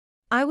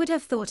I would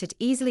have thought it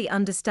easily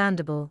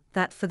understandable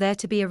that for there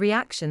to be a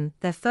reaction,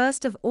 there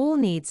first of all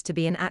needs to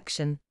be an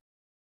action.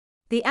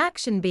 The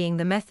action being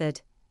the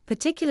method,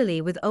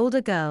 particularly with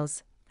older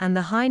girls, and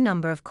the high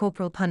number of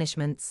corporal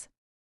punishments.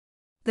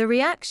 The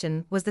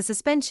reaction was the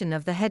suspension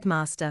of the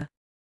headmaster.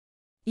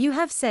 You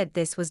have said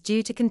this was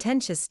due to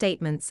contentious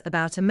statements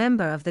about a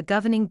member of the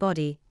governing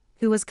body,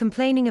 who was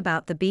complaining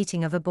about the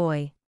beating of a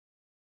boy.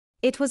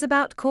 It was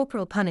about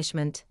corporal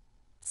punishment,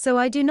 so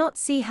I do not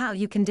see how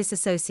you can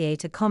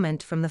disassociate a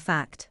comment from the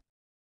fact.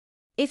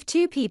 If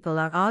two people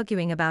are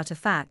arguing about a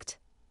fact,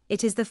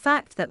 it is the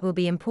fact that will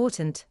be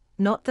important,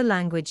 not the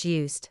language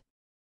used.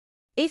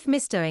 If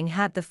Mr. Ng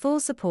had the full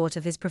support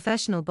of his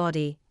professional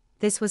body,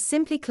 this was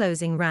simply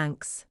closing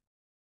ranks.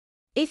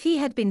 If he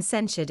had been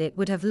censured, it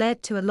would have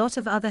led to a lot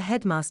of other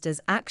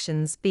headmasters'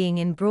 actions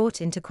being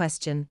brought into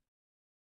question.